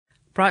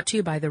Brought to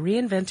you by the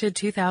reinvented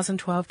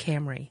 2012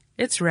 Camry.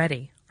 It's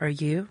ready. Are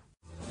you?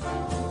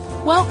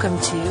 Welcome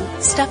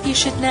to Stuff You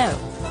Should Know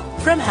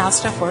from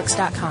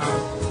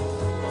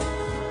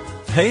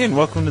HowStuffWorks.com. Hey, and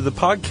welcome to the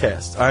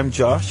podcast. I'm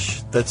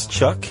Josh. That's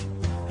Chuck.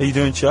 How you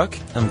doing, Chuck?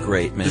 I'm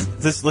great, man.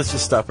 Let's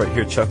just stop right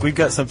here, Chuck. We've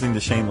got something to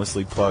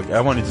shamelessly plug.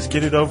 I want to just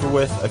get it over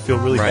with. I feel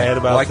really bad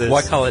about this.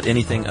 Why call it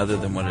anything other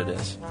than what it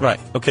is?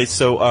 Right. Okay,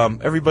 so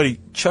everybody,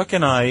 Chuck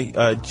and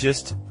I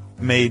just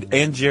made,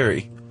 and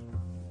Jerry.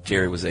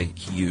 Jerry was a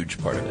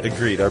huge part of it.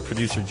 Agreed. Our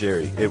producer,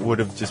 Jerry. It would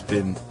have just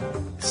been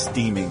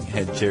steaming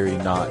had Jerry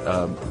not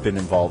been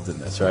involved in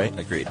this, right?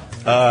 Agreed.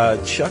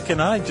 Chuck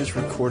and I just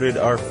recorded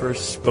our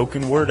first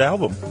spoken word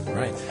album.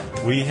 Right.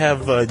 We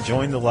have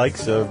joined the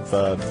likes of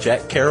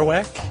Jack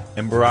Kerouac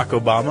and Barack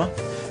Obama,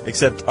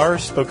 except our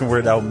spoken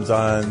word album's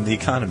on the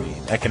economy,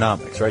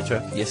 economics, right,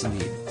 Chuck? Yes,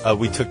 indeed.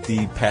 We took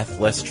the path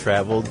less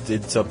traveled,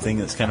 did something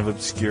that's kind of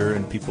obscure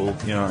and people,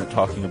 aren't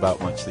talking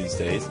about much these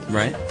days.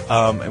 Right.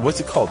 And what's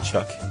it called,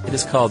 Chuck? It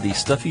is called The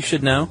Stuff You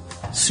Should Know,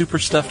 Super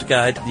Stuffed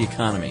Guide to the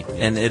Economy.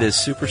 And it is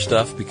super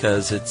stuffed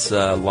because it's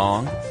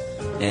long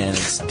and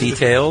it's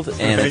detailed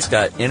and Right. it's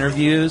got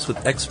interviews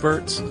with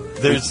experts.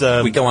 There's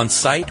we go on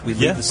site, we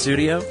leave the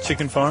studio.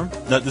 Chicken Farm.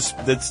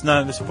 That's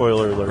not a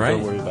spoiler alert. Right.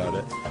 Don't worry about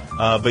it.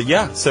 But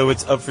yeah, so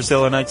it's up for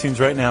sale on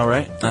iTunes right now,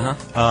 right?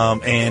 Uh-huh.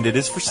 And it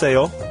is for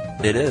sale.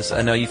 It is.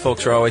 I know you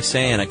folks are always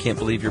saying, I can't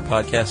believe your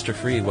podcasts are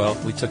free. Well,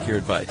 we took your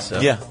advice. So.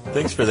 Yeah,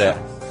 thanks for that.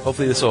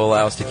 Hopefully this will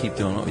allow us to keep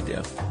doing what we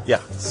do. Yeah.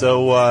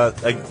 So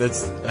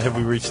have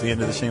we reached the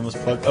end of the shameless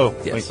plug? Oh,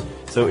 yes. Wait.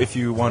 So if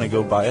you want to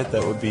go buy it,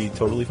 that would be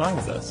totally fine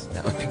with us.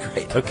 That would be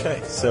great.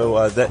 Okay.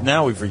 So that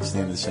now we've reached the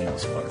end of the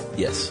shameless plug.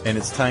 Yes. And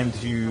it's time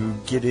to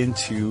get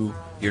into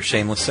Your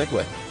shameless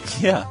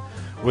segue. Yeah,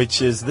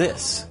 which is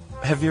this.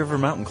 Have you ever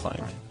mountain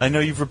climbed? I know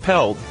you've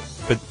rappelled,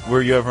 but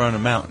were you ever on a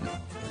mountain?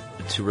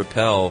 To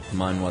rappel,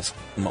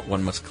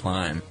 one must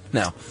climb.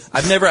 No,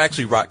 I've never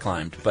actually rock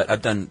climbed, but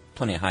I've done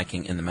plenty of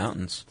hiking in the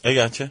mountains. I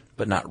gotcha.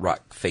 But not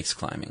rock face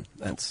climbing.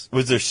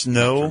 Was there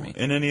snow for me.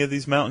 in any of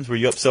these mountains? Were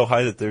you up so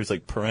high that there's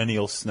like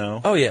perennial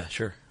snow? Oh yeah,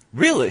 sure.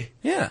 Really?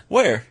 Yeah.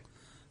 Where?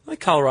 Like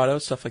Colorado,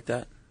 stuff like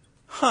that.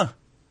 Huh.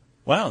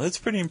 Wow, that's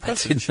pretty I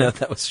impressive. didn't know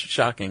that was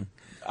shocking.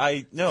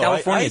 I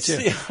California,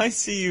 too.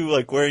 see you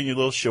like wearing your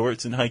little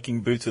shorts and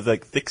hiking boots with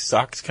like thick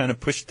socks kind of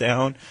pushed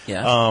down.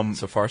 Yeah.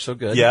 So far, so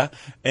good. Yeah,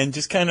 and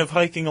just kind of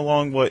hiking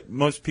along what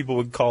most people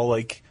would call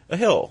like a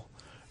hill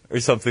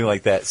or something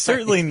like that.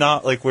 Certainly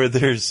not like where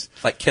there's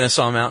Like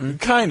Kennesaw Mountain.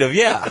 kind of,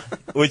 yeah.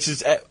 Which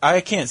is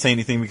I can't say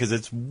anything because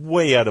it's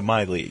way out of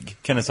my league.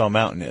 Kennesaw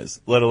Mountain is,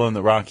 let alone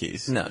the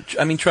Rockies. No,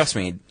 I mean trust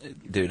me,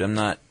 dude. I'm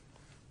not.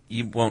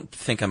 You won't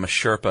think I'm a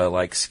Sherpa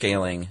like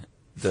scaling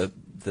the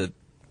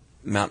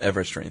Mount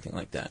Everest or anything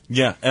like that.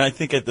 Yeah, and I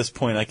think at this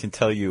point I can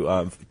tell you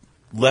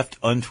left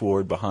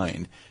untoward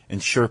behind,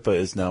 and Sherpa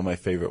is now my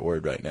favorite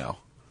word right now.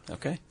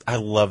 Okay. I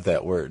love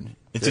that word.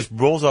 It just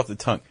rolls off the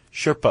tongue.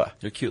 Sherpa.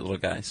 They're cute little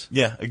guys.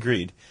 Yeah,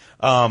 agreed.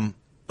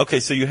 Okay,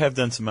 so you have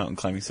done some mountain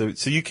climbing, so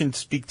you can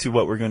speak to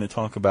what we're going to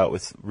talk about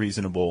with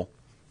reasonable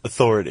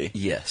authority.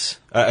 Yes.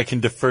 I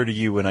can defer to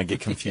you when I get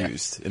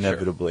confused, Yeah,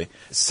 inevitably. Sure.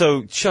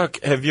 So, Chuck,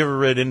 have you ever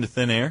read Into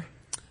Thin Air?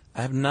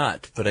 I have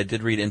not, but I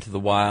did read Into the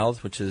Wild,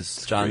 which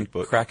is John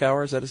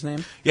Krakauer. Is that his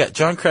name? Yeah,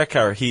 John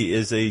Krakauer. He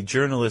is a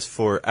journalist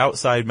for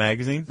Outside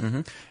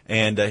Magazine,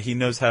 and he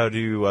knows how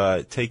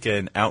to take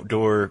an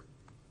outdoor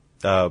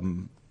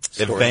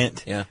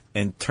event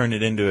and turn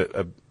it into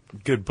a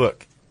good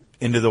book.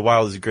 Into the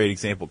Wild is a great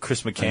example.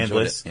 Chris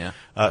McCandless,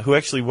 who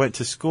actually went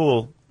to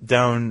school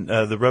down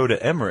the road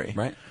at Emory,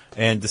 right,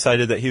 and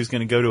decided that he was going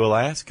to go to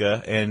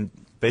Alaska and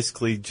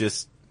basically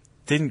just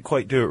didn't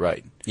quite do it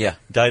right. Yeah.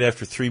 Died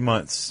after 3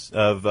 months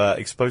of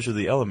exposure to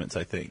the elements,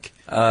 I think.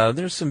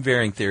 There's some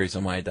varying theories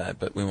on why he died,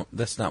 but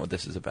that's not what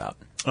this is about.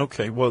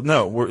 Okay. Well,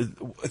 no.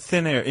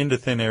 Into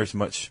Thin Air is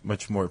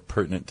much more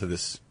pertinent to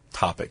this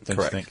topic, don't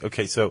Correct. you think?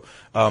 Okay. So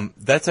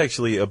that's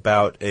actually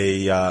about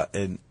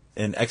an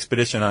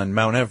expedition on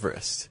Mount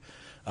Everest.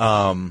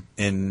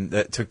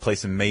 That took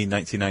place in May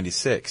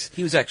 1996.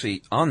 He was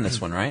actually on this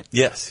one, right?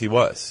 Yes, he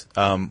was,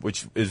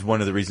 which is one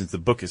of the reasons the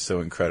book is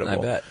so incredible.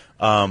 I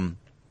bet.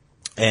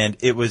 And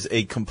it was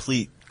a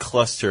complete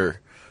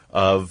cluster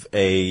of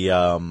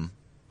an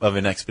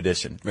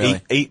expedition.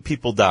 Really? Eight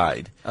people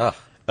died,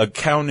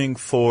 accounting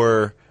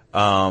for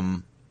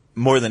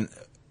more than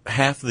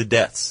half the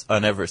deaths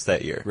on Everest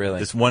that year. Really?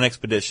 This one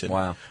expedition.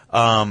 Wow.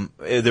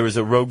 There was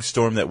a rogue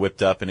storm that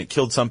whipped up, and it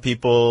killed some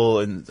people,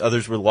 and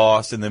others were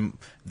lost, and then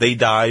they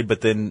died, but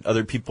then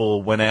other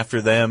people went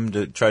after them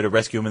to try to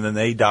rescue them, and then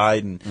they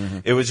died,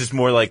 and it was just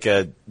more like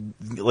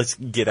let's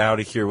get out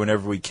of here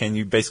whenever we can.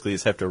 You basically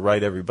just have to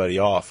write everybody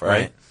off,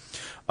 right?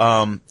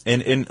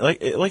 And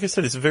like I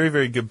said, it's a very,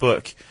 very good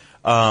book.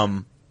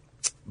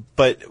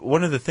 But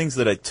one of the things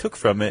that I took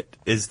from it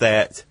is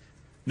that,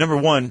 number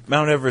one,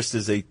 Mount Everest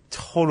is a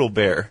total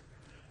bear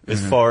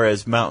as far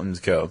as mountains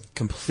go.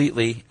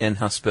 Completely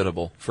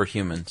inhospitable for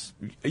humans.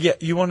 Yeah,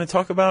 you want to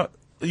talk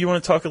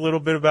a little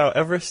bit about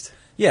Everest?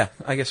 Yeah,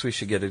 I guess we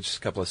should get just a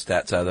couple of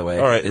stats out of the way.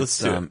 All right, let's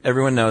do it.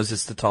 Everyone knows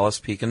it's the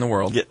tallest peak in the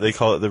world. Yeah, they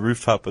call it the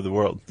rooftop of the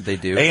world. They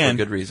do, and,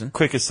 for good reason.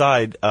 Quick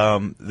aside,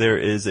 there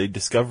is a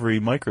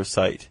Discovery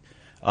microsite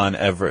on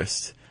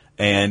Everest,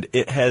 and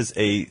it has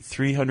a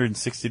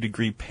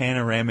 360-degree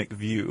panoramic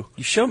view.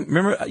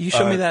 Remember, you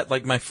showed me that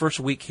like my first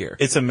week here.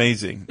 It's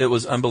amazing. It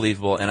was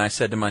unbelievable, and I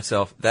said to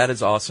myself, that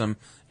is awesome,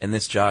 and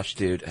this Josh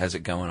dude has it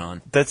going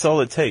on. That's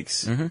all it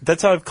takes. Mm-hmm.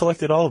 That's how I've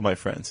collected all of my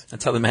friends.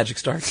 That's how the magic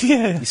starts?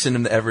 Yeah. You send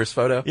them the Everest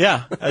photo?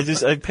 Yeah. I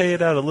pay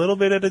it out a little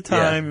bit at a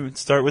time,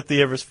 start with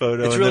the Everest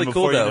photo, it's and really then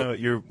cool, before though. you know it,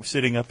 you're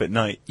sitting up at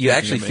night. You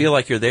actually feel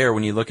like you're there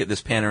when you look at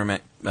this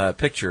panoramic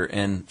picture,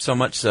 and so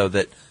much so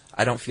that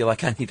I don't feel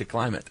like I need to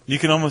climb it. You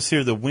can almost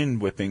hear the wind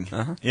whipping.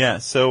 Uh-huh. Yeah,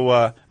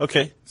 so,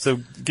 okay, so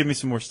give me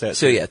some more stats.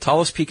 So, yeah,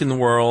 tallest peak in the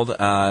world,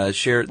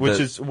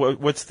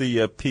 what's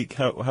the peak,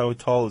 how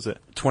tall is it?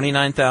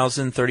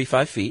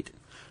 29,035 feet.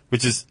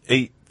 Which is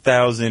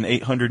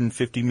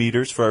 8,850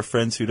 meters for our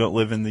friends who don't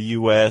live in the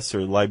U.S.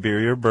 or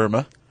Liberia or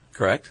Burma.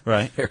 Correct.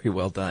 Right. Very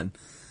well done.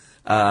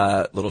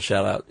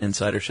 Little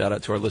insider shout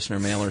out to our listener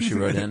mailers who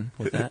wrote in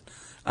with that.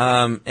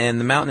 And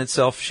the mountain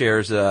itself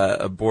shares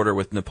a border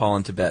with Nepal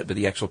and Tibet, but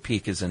the actual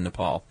peak is in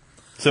Nepal.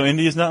 So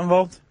India's not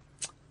involved?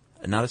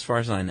 Not as far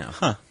as I know.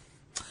 Huh.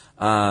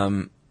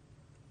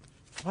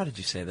 Why did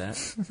you say that?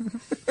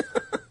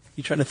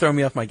 You trying to throw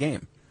me off my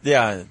game?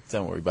 Yeah,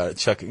 don't worry about it,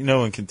 Chuck. No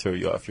one can throw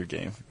you off your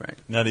game. Right.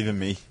 Not even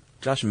me.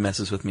 Josh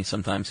messes with me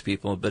sometimes,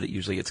 people, but it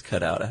usually gets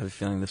cut out. I have a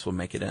feeling this will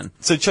make it in.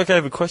 So, Chuck, I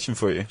have a question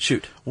for you.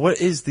 Shoot. What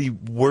is the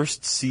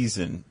worst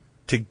season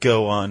to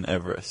go on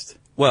Everest?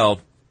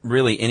 Well,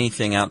 really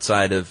anything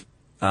outside of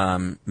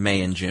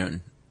May and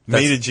June.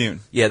 May to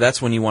June? Yeah,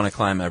 that's when you want to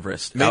climb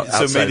Everest.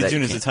 So May to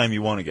June is the time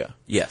you want to go?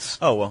 Yes.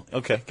 Oh, well,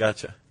 okay,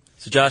 gotcha.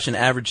 So, Josh, an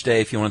average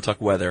day, if you want to talk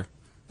weather,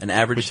 an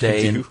average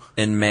day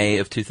in May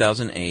of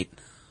 2008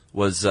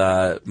 was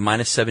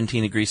minus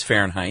 17 degrees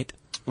Fahrenheit.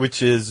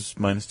 Which is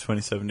minus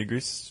 27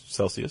 degrees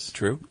Celsius.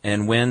 True.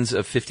 And winds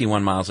of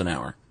 51 miles an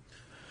hour.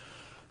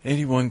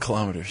 81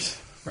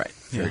 kilometers. Right.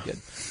 Very good.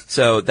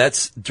 So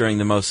that's during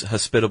the most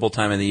hospitable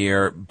time of the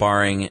year,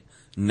 barring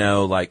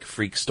no, like,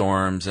 freak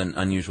storms and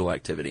unusual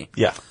activity.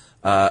 Yeah.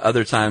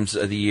 Other times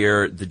of the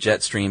year, the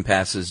jet stream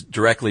passes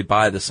directly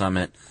by the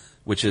summit,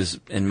 which is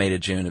in May to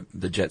June.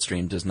 The jet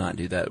stream does not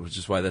do that, which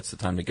is why that's the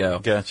time to go.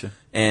 Gotcha.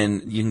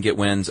 And you can get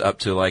winds up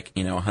to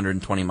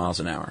 120 miles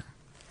an hour.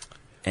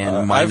 And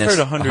I've minus heard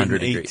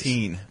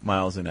 118 degrees.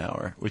 miles an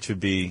hour, which would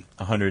be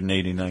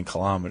 189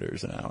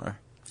 kilometers an hour.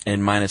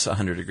 And minus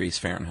 100 degrees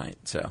Fahrenheit.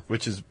 So,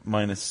 which is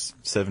minus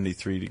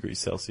 73 degrees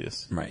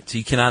Celsius. Right. So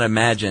you cannot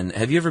imagine.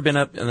 Have you ever been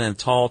up in a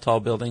tall, tall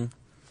building?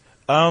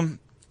 Yeah.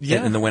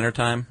 In the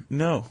wintertime?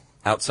 No.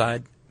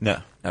 Outside?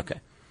 No. Okay.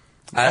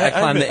 I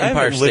climbed the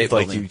Empire State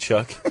Building. Like you,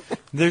 Chuck.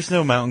 There's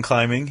no mountain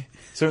climbing.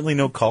 Certainly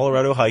no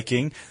Colorado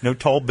hiking. No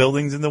tall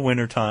buildings in the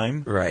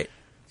wintertime. Right.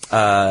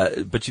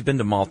 But you've been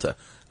to Malta.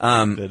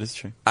 That is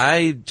true.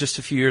 Just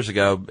a few years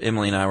ago,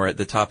 Emily and I were at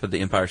the top of the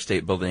Empire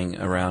State Building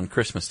around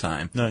Christmas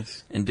time.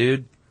 Nice. And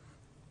dude,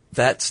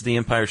 that's the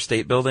Empire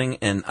State Building,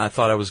 and I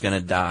thought I was going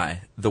to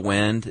die. The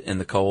wind and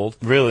the cold.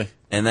 Really?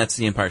 And that's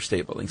the Empire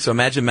State Building. So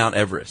imagine Mount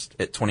Everest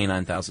at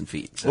 29,000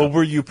 feet. So. Well,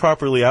 were you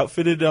properly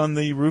outfitted on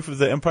the roof of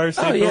the Empire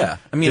State Building? Oh, yeah.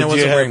 I mean, I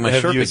wasn't wearing my Sherpa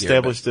gear. Have you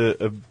established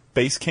a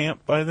base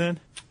camp by then?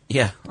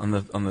 Yeah, on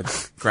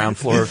the ground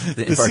floor of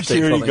the Empire State Building. The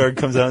security guard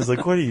comes out and is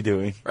like, what are you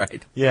doing?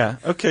 Right. Yeah.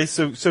 Okay,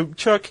 so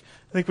Chuck,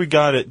 I think we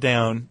got it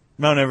down.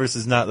 Mount Everest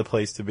is not the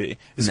place to be,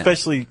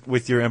 especially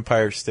with your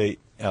Empire State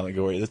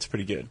allegory. That's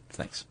pretty good.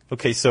 Thanks.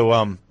 Okay, so,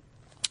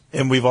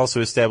 and we've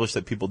also established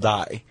that people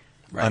die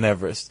on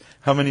Everest.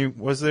 How many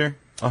was there?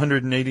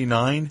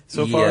 189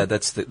 so far? Yeah,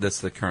 that's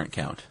the current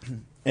count.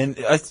 And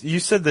you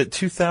said that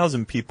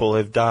 2,000 people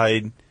have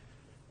died,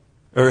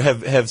 or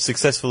have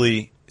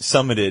successfully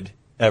summited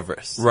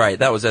Everest. Right,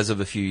 that was as of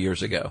a few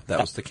years ago.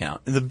 That was the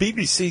count. The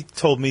BBC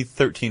told me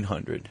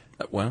 1,300.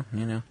 Well,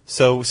 you know.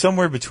 So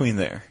somewhere between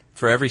there.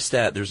 For every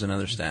stat, there's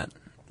another stat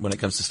when it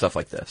comes to stuff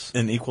like this.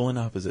 An equal and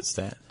opposite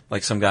stat.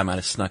 Like some guy might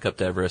have snuck up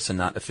to Everest and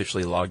not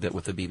officially logged it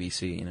with the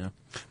BBC, you know?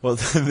 Well,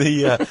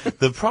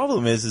 the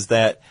problem is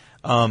that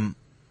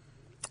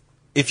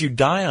if you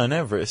die on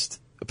Everest,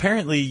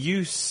 apparently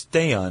you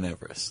stay on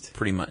Everest.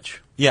 Pretty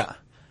much. Yeah.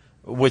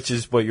 Which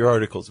is what your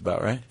article's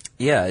about, right?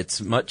 Yeah,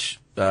 it's much...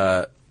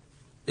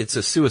 it's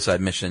a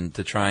suicide mission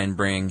to try and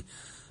bring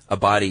a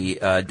body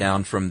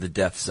down from the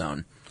death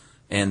zone.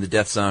 And the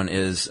death zone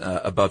is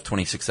above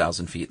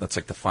 26,000 feet. That's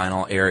like the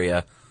final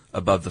area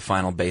above the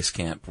final base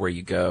camp where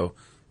you go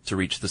to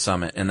reach the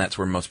summit, and that's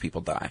where most people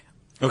die.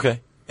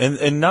 Okay.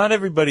 And not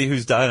everybody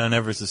who's died on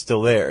Everest is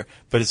still there,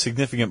 but a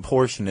significant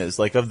portion is.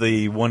 Like of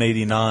the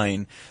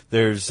 189,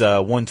 there's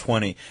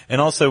 120. And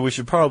also, we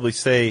should probably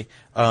say,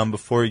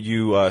 before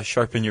you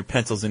sharpen your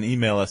pencils and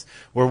email us,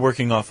 we're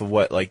working off of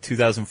what, like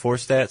 2004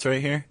 stats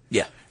right here?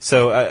 Yeah.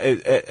 So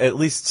at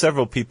least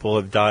several people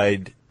have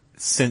died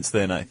since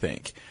then, I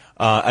think.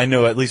 I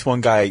know at least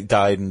one guy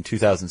died in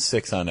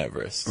 2006 on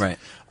Everest. Right.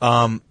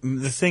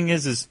 The thing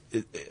is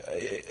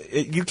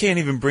you can't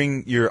even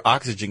bring your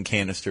oxygen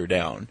canister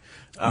down.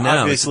 No,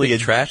 Obviously, it's a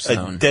big trash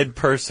zone. A dead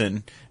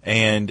person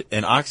and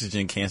an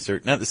oxygen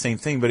canister, not the same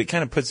thing, but it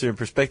kind of puts it in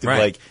perspective. Right.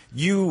 Like,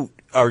 you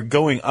are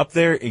going up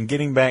there and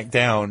getting back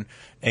down,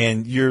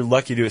 and you're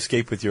lucky to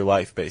escape with your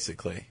life,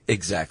 basically.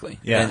 Exactly.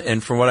 Yeah.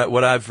 And from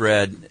what I've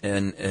read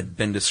and had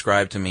been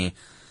described to me,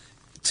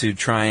 to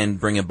try and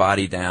bring a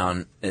body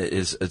down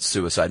is a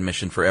suicide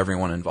mission for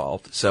everyone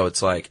involved. So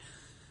it's like,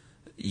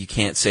 you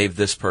can't save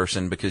this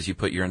person because you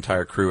put your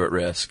entire crew at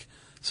risk.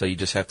 So you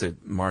just have to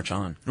march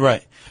on.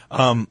 Right.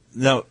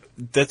 Now,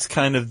 that's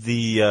kind of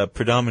the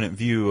predominant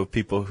view of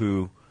people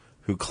who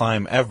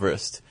climb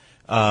Everest.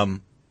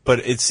 But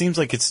it seems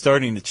like it's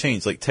starting to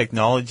change. Like,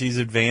 technology's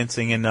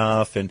advancing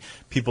enough, and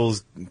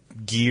people's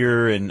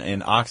gear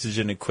and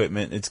oxygen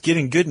equipment, it's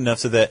getting good enough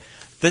so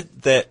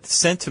that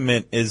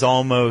sentiment is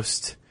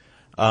almost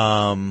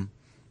being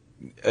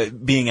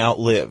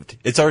outlived.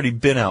 It's already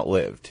been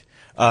outlived.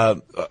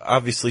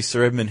 Obviously,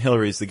 Sir Edmund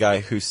Hillary is the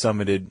guy who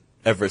summited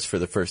Everest for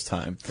the first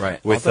time.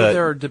 Right. With, Although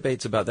there are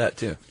debates about that,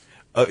 too.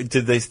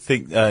 Did they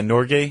think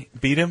Norgay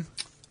beat him?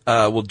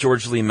 Well,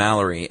 George Lee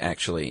Mallory,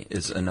 actually,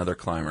 is another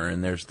climber,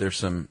 and there's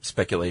some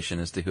speculation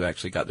as to who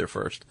actually got there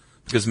first.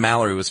 Because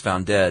Mallory was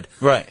found dead.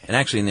 Right. And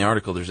actually, in the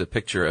article, there's a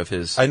picture of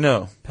his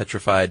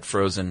petrified,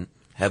 frozen,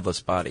 headless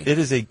body. It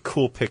is a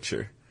cool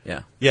picture.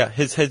 Yeah. Yeah,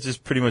 his head's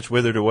just pretty much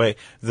withered away.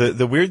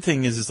 The weird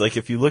thing is like,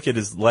 if you look at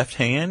his left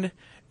hand,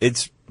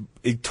 it's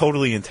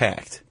totally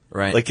intact.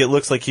 Right. Like, it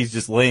looks like he's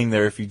just laying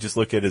there if you just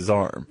look at his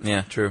arm.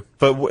 Yeah, true.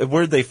 But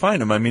where'd they find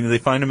him? I mean, did they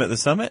find him at the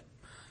summit?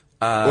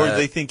 Or did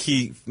they think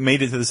he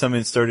made it to the summit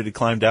and started to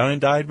climb down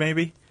and died,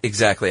 maybe?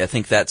 Exactly. I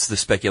think that's the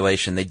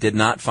speculation. They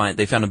found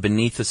him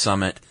beneath the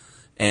summit,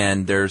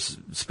 and there's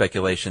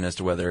speculation as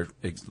to whether,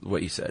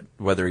 what you said,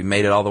 whether he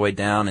made it all the way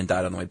down and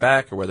died on the way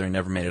back, or whether he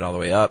never made it all the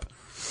way up.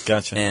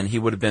 Gotcha. And he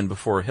would have been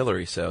before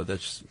Hillary, so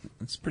that's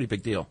a pretty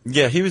big deal.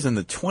 Yeah, he was in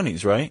the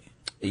 20s, right?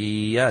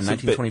 Yeah,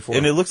 1924.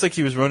 And it looks like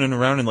he was running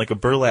around in like a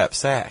burlap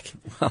sack.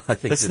 Well, I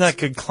think that's not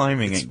good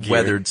climbing. It's gear.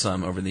 weathered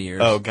some over the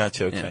years. Oh,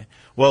 gotcha. Okay. Yeah.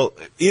 Well,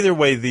 either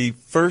way, the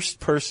first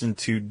person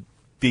to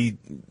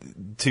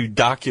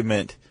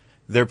document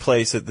their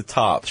place at the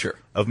top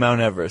of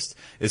Mount Everest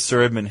is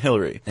Sir Edmund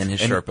Hillary. And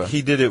his Sherpa.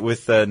 He did it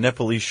with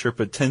Nepalese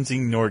Sherpa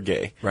Tenzing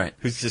Norgay. Right.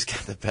 Who's just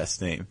got the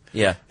best name.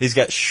 Yeah. He's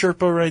got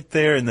Sherpa right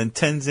there, and then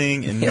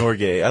Tenzing and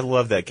Norgay. I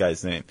love that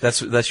guy's name.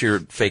 That's your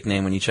fake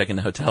name when you check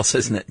into hotels,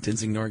 isn't it?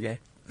 Tenzing Norgay.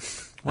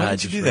 Why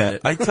did you do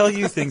that? I tell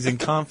you things in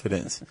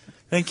confidence.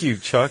 Thank you,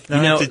 Chuck. Now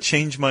I have to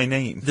change my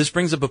name. This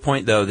brings up a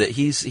point, though, that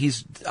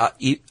he's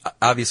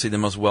obviously the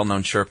most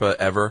well-known Sherpa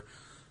ever.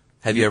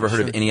 Have you ever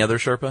heard of any other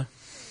Sherpa?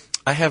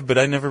 I have, but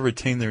I never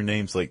retain their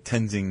names like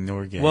Tenzing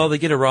Norgay. Well, they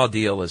get a raw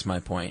deal, is my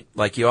point.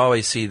 Like, you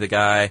always see the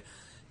guy,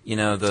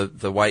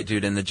 the white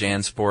dude in the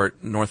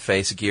JanSport North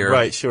Face gear,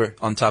 right? Sure.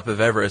 On top of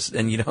Everest,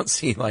 and you don't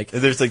see like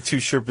there's like two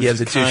Sherpas. Yeah,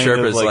 the two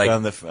Sherpas like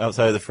on the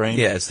outside of the frame.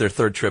 Yeah, it's their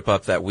third trip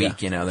up that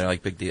week. Yeah. They're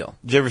like big deal.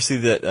 Did you ever see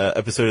that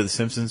episode of The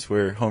Simpsons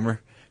where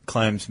Homer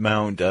climbs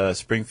Mount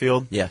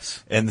Springfield?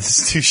 Yes. And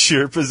these two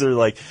Sherpas are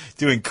like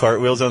doing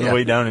cartwheels on the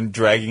way down and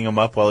dragging him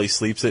up while he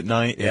sleeps at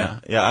night. Yeah.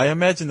 I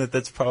imagine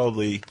that's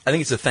probably. I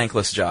think it's a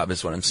thankless job,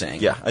 is what I'm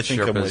saying. Yeah, I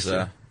think Sherpas, I'm with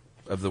you.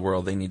 Of the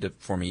world, they need to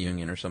form a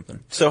union or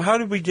something. So how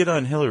did we get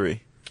on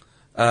Hillary?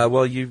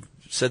 Well, you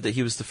said that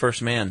he was the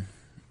first man.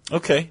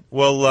 Okay.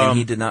 Well, and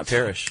he did not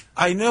perish.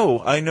 I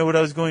know what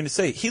I was going to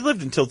say. He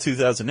lived until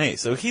 2008,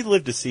 so he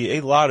lived to see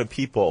a lot of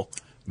people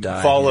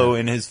follow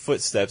in his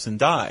footsteps and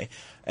die.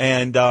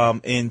 And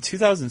in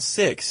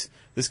 2006,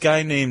 this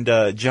guy named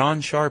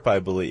John Sharp, I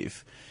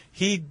believe,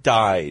 he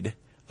died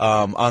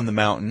on the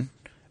mountain.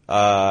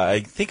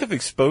 I think of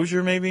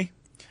exposure, maybe.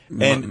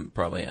 And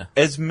probably, yeah.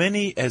 As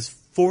many as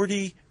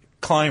 40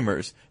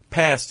 climbers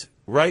passed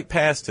right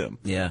past him.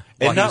 Yeah.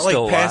 And not like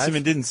passed him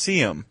and didn't see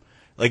him.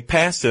 Like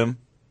passed him,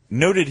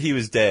 noted he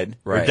was dead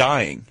or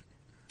dying,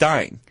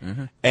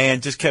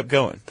 and just kept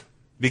going.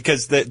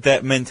 Because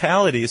that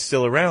mentality is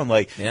still around,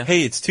 like,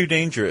 hey, it's too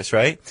dangerous,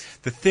 right?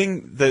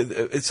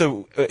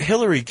 So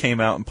Hillary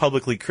came out and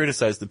publicly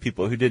criticized the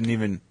people who didn't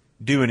even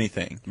do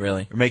anything.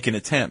 Really? Or make an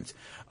attempt.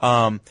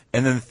 And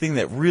then the thing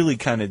that really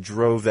kind of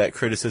drove that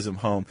criticism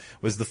home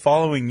was the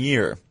following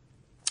year,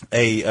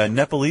 a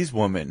Nepalese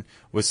woman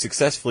was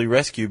successfully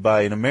rescued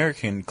by an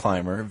American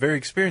climber, a very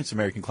experienced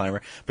American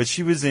climber, but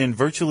she was in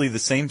virtually the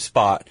same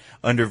spot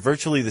under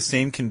virtually the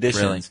same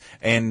conditions,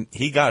 and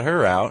he got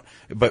her out,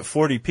 but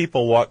 40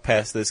 people walked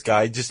past this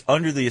guy just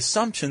under the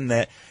assumption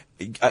that,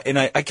 and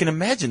I can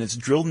imagine it's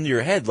drilled into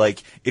your head,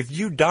 like, if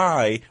you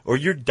die or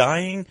you're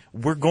dying,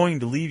 we're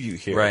going to leave you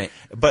here. Right.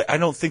 But I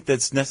don't think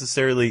that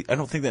necessarily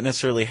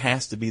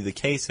has to be the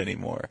case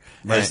anymore.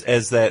 Right.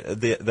 As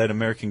that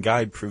American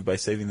guide proved by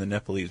saving the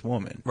Nepalese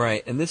woman.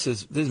 Right. And this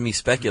is me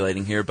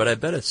speculating here, but I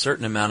bet a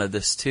certain amount of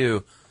this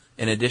too,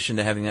 in addition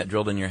to having that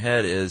drilled in your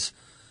head, is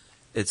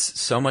it's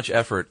so much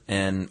effort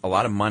and a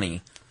lot of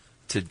money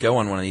to go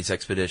on one of these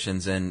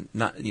expeditions, and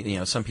not,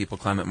 some people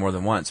climb it more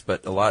than once,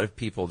 but a lot of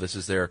people, this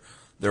is their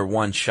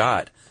one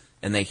shot,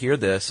 and they hear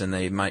this and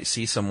they might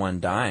see someone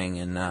dying,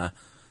 and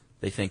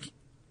they think,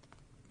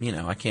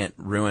 I can't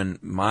ruin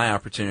my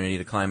opportunity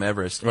to climb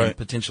Everest and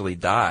potentially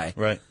die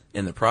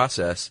in the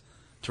process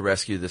to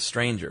rescue this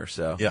stranger.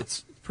 So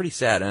it's pretty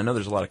sad, and I know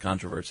there's a lot of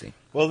controversy.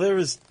 Well,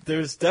 there's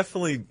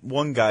definitely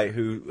one guy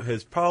who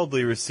has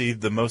probably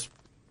received the most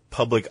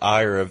public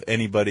ire of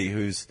anybody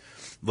who's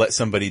let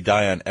somebody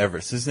die on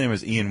Everest. His name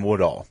is Ian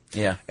Woodall.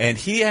 Yeah. And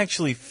he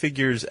actually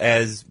figures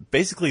as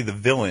basically the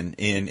villain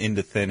in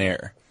Into Thin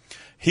Air.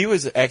 He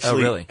was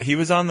actually he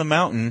was on the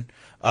mountain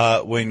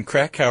when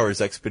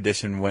Krakauer's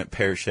expedition went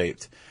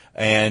pear-shaped.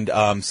 And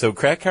so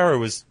Krakauer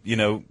was,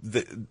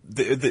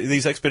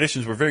 these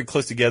expeditions were very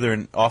close together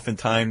and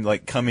oftentimes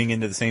like coming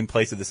into the same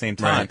place at the same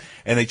time. Right.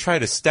 And they try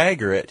to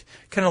stagger it,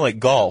 kind of like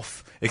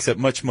golf, except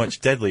much,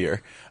 much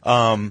deadlier,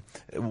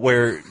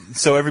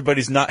 so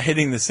everybody's not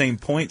hitting the same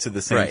points at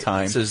the same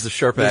time. So there's the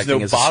Sherpa There's acting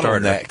no as a starter.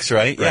 bottlenecks,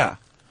 right? Yeah.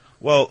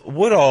 Well,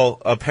 Woodall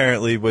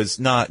apparently was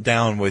not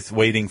down with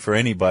waiting for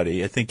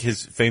anybody. I think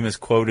his famous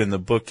quote in the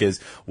book is,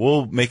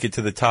 "We'll make it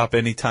to the top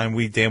anytime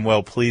we damn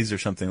well please," or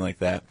something like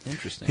that.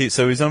 Interesting.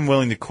 So he's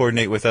unwilling to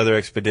coordinate with other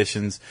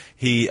expeditions.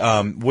 He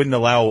wouldn't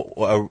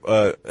allow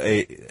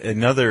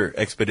another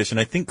expedition,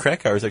 I think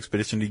Krakauer's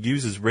expedition, to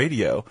use his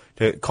radio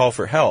to call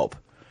for help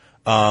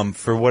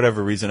for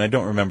whatever reason. I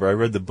don't remember. I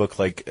read the book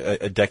like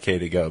a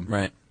decade ago.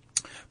 Right.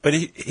 But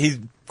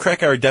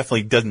Krakauer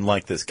definitely doesn't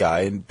like this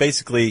guy, and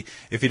basically,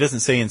 if he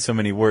doesn't say in so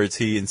many words,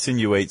 he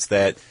insinuates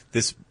that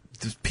this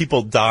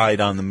people died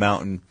on the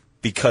mountain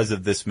because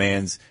of this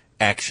man's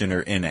action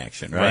or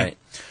inaction, right?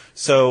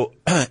 So,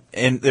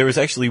 and there was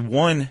actually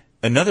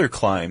another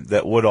climb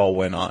that Woodall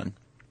went on,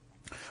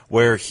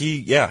 where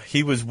he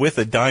was with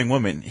a dying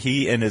woman.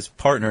 He and his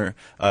partner,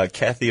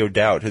 Kathy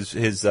O'Dowd,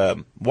 his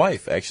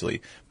wife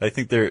actually, but I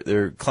think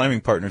they're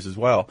climbing partners as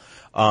well,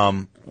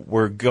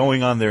 were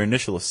going on their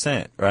initial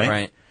ascent, right?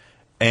 Right.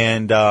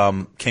 And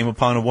came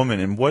upon a woman.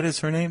 And what is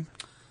her name?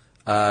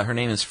 Her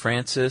name is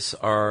Frances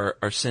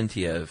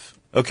Arsentiev.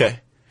 Okay.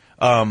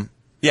 And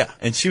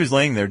she was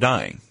laying there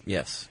dying.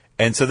 Yes.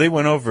 And so they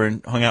went over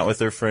and hung out with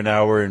her for an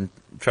hour and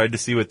tried to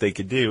see what they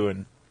could do.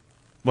 And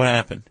what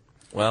happened?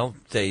 Well,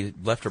 they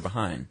left her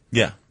behind.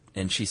 Yeah.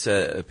 And she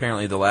said,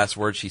 apparently the last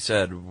words she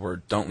said were,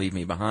 "Don't leave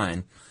me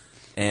behind."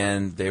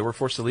 And they were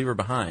forced to leave her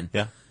behind.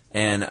 Yeah.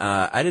 And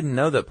I didn't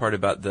know that part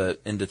about the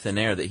Into Thin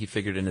Air that he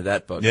figured into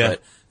that book. Yeah.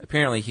 But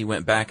apparently he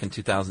went back in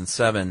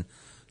 2007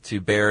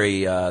 to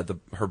bury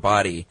her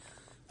body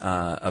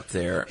up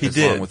there,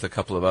 along with a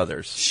couple of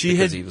others.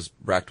 Because he was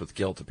racked with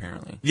guilt,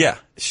 apparently. Yeah.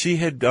 She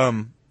had...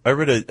 I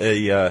read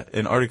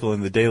an article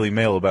in the Daily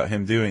Mail about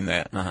him doing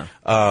that.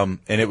 And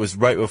it was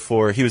right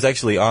before he was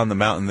actually on the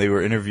mountain. They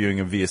were interviewing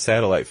him via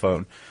satellite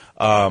phone.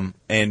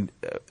 And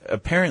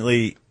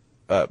apparently,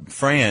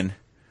 Fran,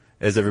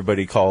 as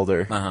everybody called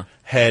her,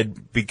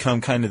 had become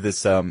kind of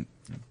this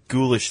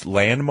ghoulish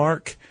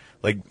landmark.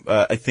 Like,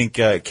 I think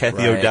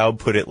Kathy O'Dowd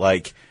put it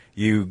like,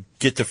 you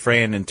get to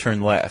Fran and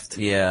turn left.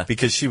 Yeah.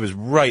 Because she was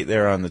right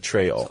there on the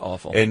trail. It's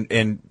awful.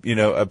 And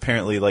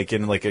apparently like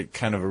in like a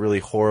kind of a really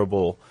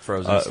horrible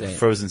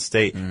frozen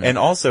state. Mm-hmm. And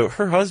also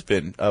her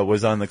husband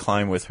was on the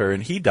climb with her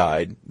and he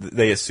died.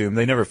 They assumed.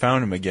 They never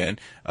found him again,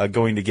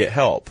 going to get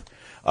help.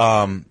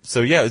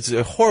 So yeah, it's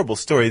a horrible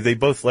story. They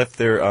both left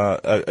their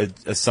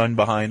a son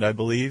behind, I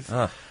believe.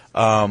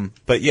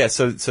 But yeah,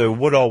 so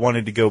Woodall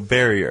wanted to go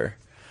bury her.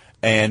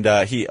 And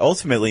he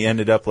ultimately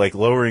ended up like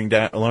lowering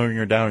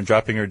her down and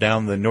dropping her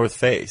down the north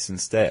face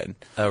instead.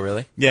 Oh,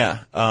 really?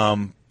 Yeah.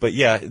 But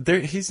yeah,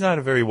 he's not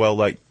a very well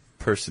liked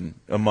person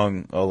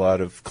among a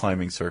lot of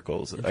climbing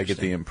circles. I get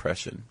the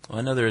impression. Well,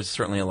 I know there's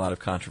certainly a lot of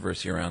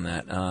controversy around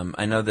that.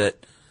 I know that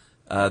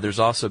there's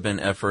also been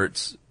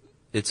efforts.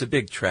 It's a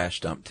big trash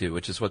dump too,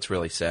 which is what's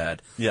really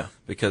sad. Yeah.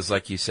 Because,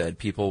 like you said,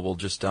 people will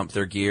just dump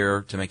their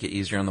gear to make it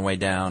easier on the way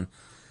down.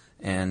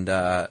 And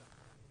I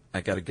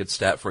got a good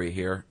stat for you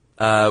here.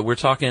 We're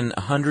talking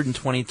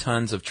 120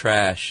 tons of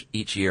trash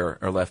each year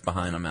are left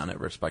behind on Mount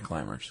Everest by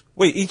climbers.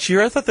 Wait, each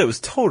year? I thought that was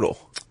total.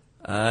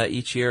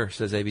 Each year,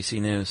 says ABC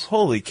News.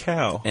 Holy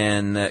cow.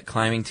 And that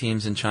climbing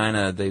teams in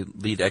China, they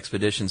lead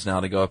expeditions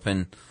now to go up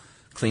and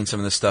clean some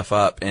of this stuff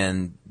up,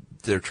 and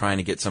they're trying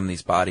to get some of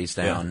these bodies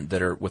down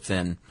that are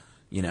within,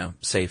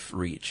 safe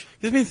reach.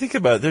 I mean, think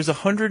about it. There's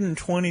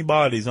 120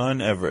 bodies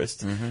on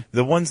Everest. Mm-hmm.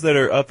 The ones that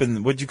are up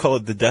in, what'd you call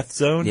it, the death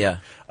zone? Yeah.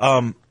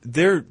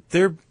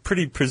 They're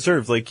pretty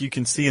preserved, like you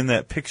can see in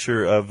that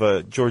picture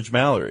of George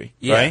Mallory,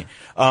 right?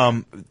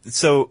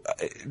 So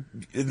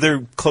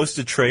they're close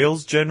to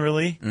trails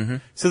generally. Mm-hmm.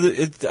 So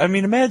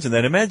imagine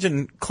that.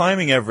 Imagine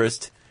climbing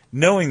Everest,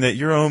 knowing that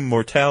your own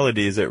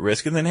mortality is at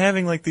risk, and then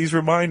having like these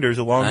reminders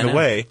along the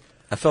way.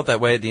 I felt that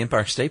way at the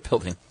Empire State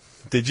Building.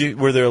 Did you?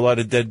 Were there a lot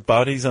of dead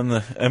bodies on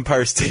the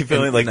Empire State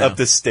Building, like up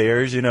the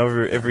stairs,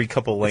 every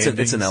couple landings?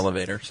 It's an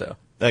elevator, so.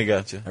 I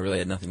gotcha. I really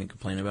had nothing to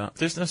complain about.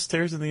 There's no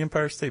stairs in the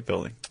Empire State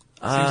Building.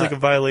 Seems like a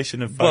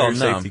violation of fire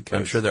safety codes.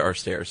 I'm sure there are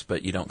stairs,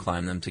 but you don't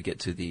climb them to get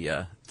to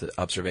the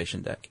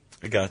observation deck.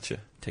 I gotcha.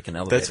 Take an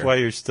elevator. That's why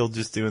you're still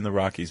just doing the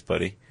Rockies,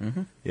 buddy.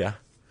 Mm-hmm. Yeah.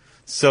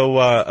 So,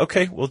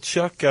 okay. Well,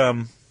 Chuck,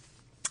 I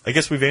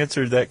guess we've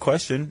answered that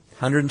question.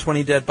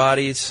 120 dead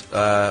bodies,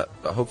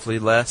 hopefully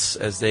less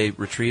as they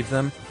retrieve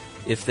them,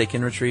 if they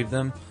can retrieve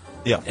them.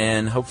 Yeah.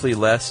 And hopefully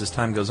less as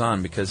time goes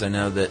on, because I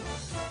know that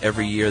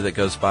every year that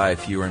goes by,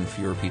 fewer and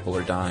fewer people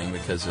are dying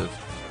because of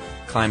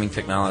climbing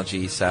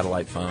technology,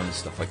 satellite phones,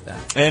 stuff like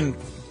that. And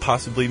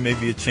possibly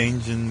maybe a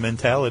change in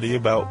mentality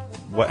about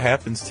what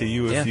happens to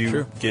you if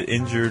you get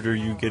injured or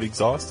you get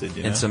exhausted.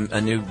 You know? And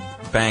a new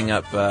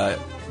bang-up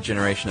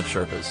generation of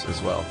Sherpas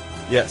as well.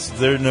 Yes,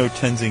 there are no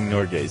Tenzing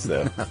Norgays,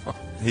 though. No.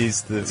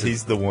 He's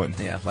the one.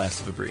 Yeah,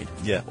 last of a breed.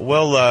 Yeah.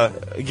 Well,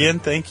 again,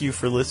 thank you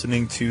for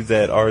listening to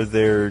that Are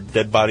There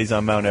Dead Bodies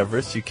on Mount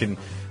Everest? You can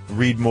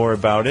read more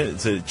about it.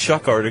 It's a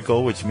Chuck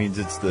article, which means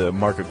it's the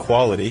mark of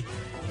quality.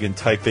 You can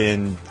type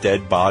in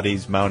Dead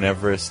Bodies, Mount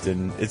Everest,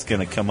 and it's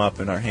going to come up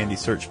in our handy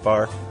search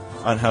bar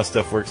on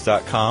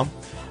howstuffworks.com.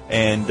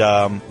 And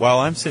while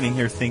I'm sitting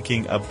here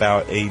thinking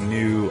about a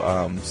new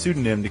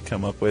pseudonym to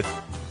come up with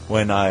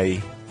when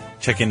I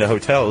check into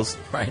hotels,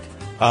 right?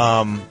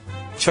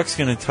 Chuck's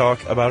going to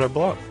talk about our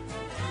blog.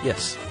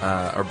 Yes,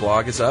 our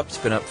blog is up. It's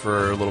been up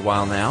for a little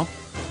while now,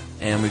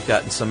 and we've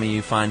gotten some of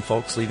you fine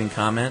folks leaving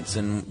comments,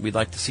 and we'd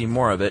like to see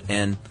more of it.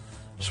 And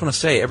I just want to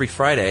say, every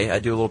Friday I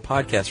do a little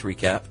podcast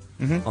recap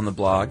on the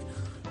blog,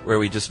 where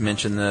we just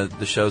mention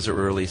the shows that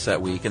were released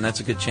that week, and that's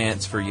a good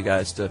chance for you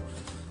guys to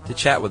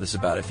chat with us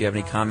about it. If you have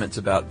any comments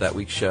about that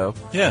week's show,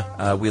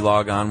 we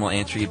log on, we'll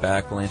answer you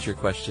back, we'll answer your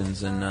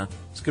questions, and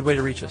it's a good way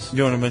to reach us.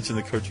 You want to mention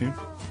the cartoon?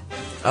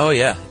 Oh,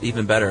 yeah,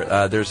 even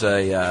better. There's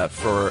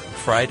for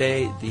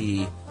Friday,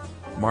 the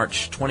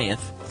March 20th,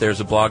 there's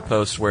a blog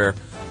post where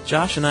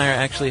Josh and I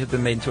have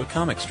been made into a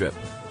comic strip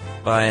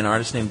by an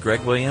artist named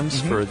Greg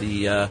Williams for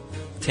the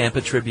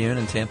Tampa Tribune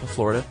in Tampa,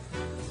 Florida.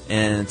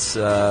 And it's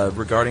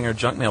regarding our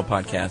Junk Mail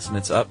podcast, and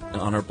it's up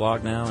on our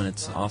blog now, and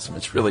it's awesome.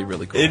 It's really,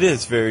 really cool. It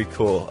is very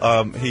cool.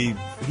 He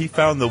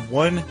found the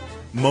one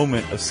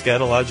moment of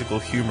scatological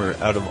humor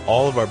out of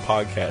all of our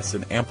podcasts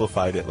and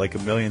amplified it like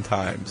 1,000,000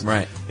 times.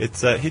 Right.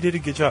 It's he did a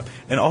good job.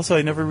 And also,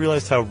 I never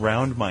realized how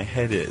round my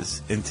head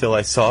is until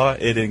I saw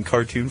it in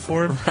cartoon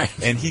form. Right.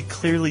 And he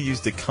clearly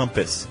used a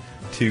compass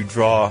to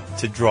draw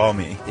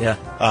me.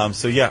 Yeah.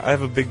 So yeah, I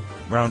have a big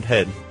round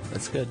head.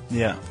 That's good.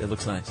 Yeah. It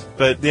looks nice.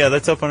 But yeah,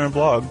 that's up on our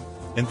blog.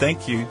 And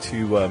thank you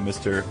to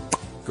Mr.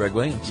 Greg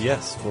Williams.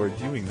 Yes, for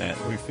doing that.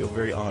 We feel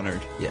very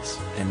honored. Yes.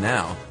 And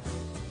now,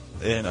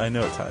 and I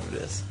know what time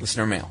it is.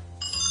 Listener mail.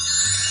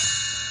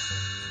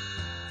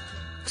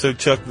 So,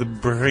 Chuck, the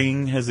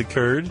bring has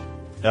occurred.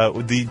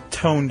 The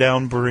toned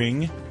down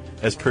bring,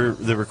 as per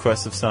the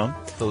request of some.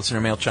 The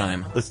listener mail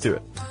chime. Let's do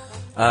it.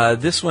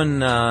 This one...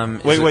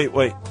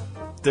 Wait.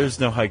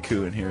 There's no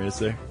haiku in here, is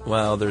there?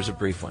 Well, there's a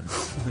brief one.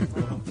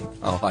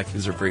 All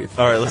haikus are brief.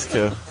 All right, let's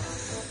go.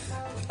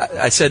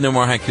 I said no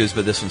more haikus,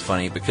 but this one's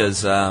funny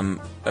because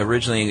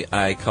originally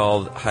I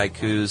called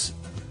haikus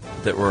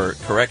that were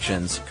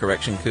correction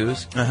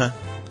coos. Uh-huh.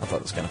 I thought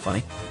it was kind of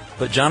funny.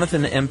 But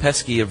Jonathan M.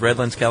 Pesky of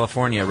Redlands,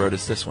 California wrote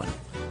us this one.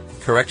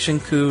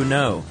 Correction coo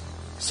no.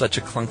 Such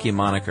a clunky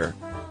moniker.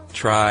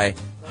 Try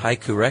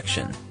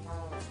haiku-rection.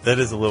 That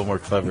is a little more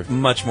clever.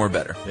 Much more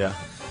better. Yeah.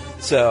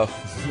 So,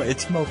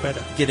 it's more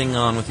better. Getting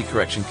on with the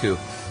correction coup.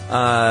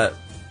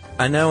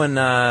 I know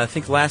I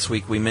think last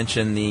week we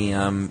mentioned the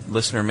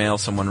listener mail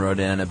someone wrote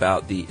in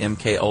about the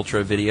MK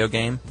Ultra video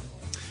game.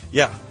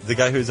 Yeah, the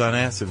guy who's on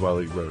acid while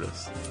he wrote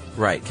us.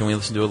 Right. Can we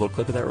listen to a little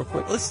clip of that real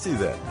quick? Let's do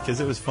that, because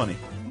it was funny.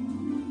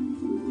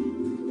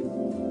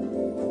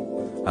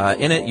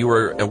 In it, you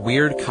were a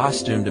weird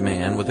costumed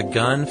man with a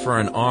gun for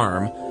an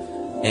arm,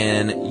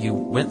 and you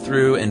went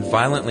through and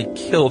violently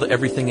killed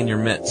everything in your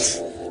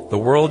midst. The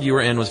world you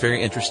were in was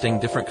very interesting,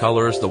 different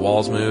colors, the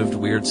walls moved,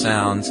 weird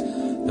sounds.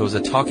 There was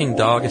a talking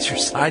dog as your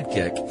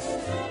sidekick.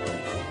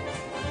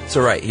 So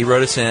right, he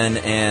wrote us in,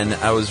 and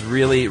I was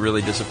really,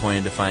 really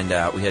disappointed to find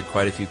out. We had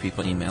quite a few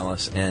people email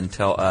us and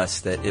tell us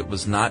that it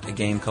was not a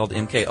game called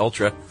MK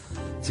Ultra.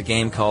 It's a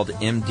game called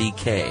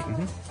MDK.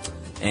 Mm-hmm.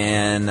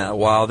 And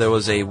while there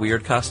was a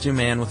weird costume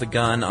man with a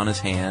gun on his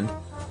hand,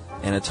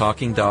 and a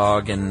talking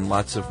dog, and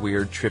lots of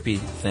weird, trippy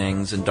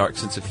things, and dark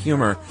sense of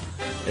humor,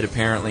 it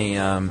apparently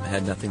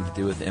had nothing to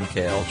do with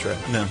MK Ultra.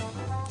 No.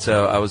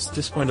 So I was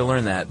disappointed to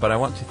learn that, but I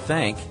want to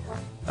thank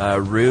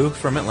Rue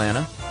from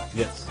Atlanta.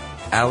 Yes.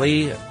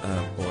 Ali,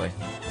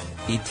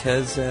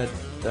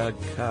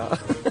 Itezedaka.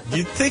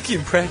 You'd think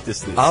you'd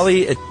practice this.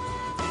 Ali,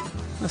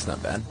 that's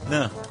not bad.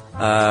 No.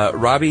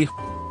 Robbie.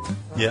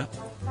 Yeah.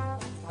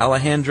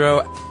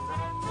 Alejandro.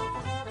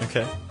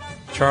 Okay.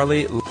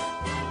 Charlie.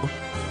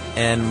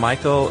 And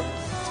Michael.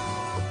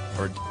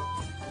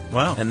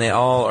 Wow. And they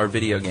all are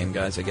video game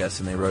guys, I guess,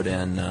 and they wrote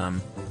in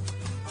to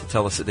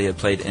tell us that they had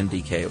played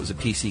MDK. It was a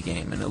PC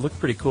game, and it looked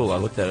pretty cool. I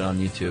looked at it on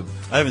YouTube.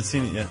 I haven't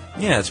seen it yet.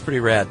 Yeah, it's pretty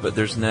rad, but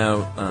there's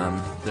no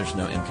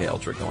MK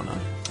Ultra going on.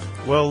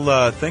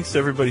 Well, thanks to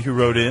everybody who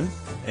wrote in,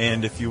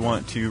 and if you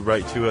want to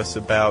write to us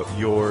about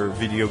your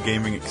video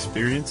gaming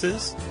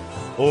experiences,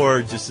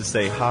 or just to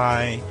say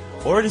hi,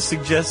 or to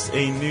suggest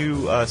a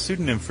new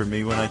pseudonym for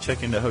me when I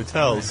check into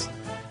hotels,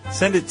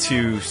 send it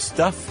to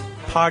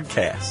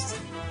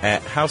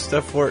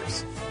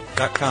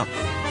stuffpodcast@howstuffworks.com.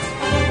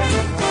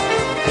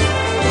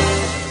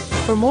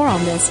 For more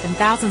on this and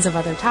thousands of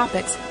other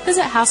topics,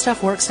 visit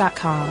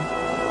howstuffworks.com.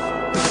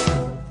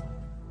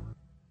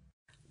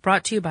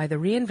 Brought to you by the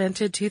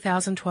reinvented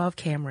 2012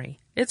 Camry.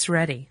 It's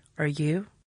ready. Are you?